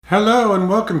Hello and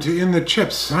welcome to In the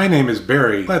Chips. My name is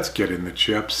Barry. Let's get in the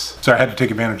chips. Sorry, I had to take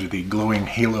advantage of the glowing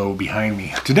halo behind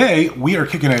me. Today, we are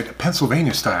kicking it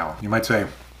Pennsylvania style. You might say,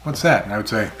 what's that? And I would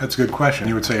say, that's a good question.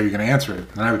 You would say, are you going to answer it?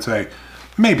 And I would say,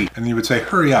 maybe. And you would say,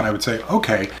 hurry up. And I would say,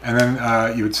 okay. And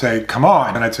then you would say, come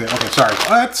on. And I'd say, okay, sorry.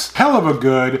 That's hell of a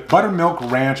good buttermilk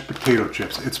ranch potato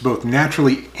chips. It's both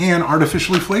naturally and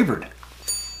artificially flavored.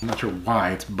 I'm not sure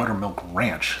why it's buttermilk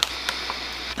ranch.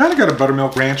 Kind of got a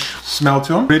buttermilk ranch smell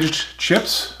to them. Ridged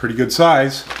chips, pretty good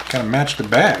size. Kind of match the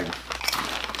bag.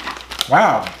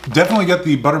 Wow, definitely get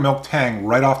the buttermilk tang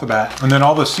right off the bat. And then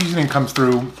all the seasoning comes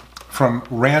through from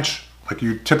ranch, like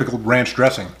your typical ranch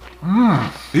dressing.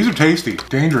 These are tasty,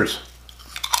 dangerous.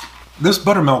 This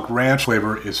buttermilk ranch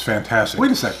flavor is fantastic.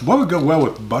 Wait a sec, what would go well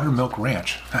with buttermilk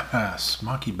ranch? Haha,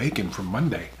 smoky bacon from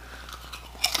Monday.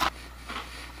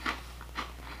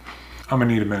 I'm gonna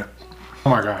need a minute. Oh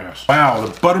my god, yes. Wow,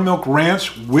 the buttermilk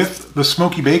ranch with the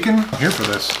smoky bacon. I'm here for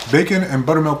this. Bacon and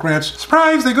buttermilk ranch.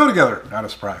 Surprise, they go together. Not a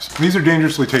surprise. These are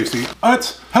dangerously tasty.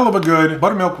 It's hell of a good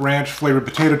buttermilk ranch flavored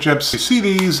potato chips. You see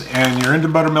these and you're into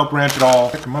buttermilk ranch at all,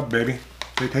 pick them up, baby.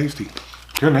 They're tasty.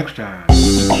 Till next time.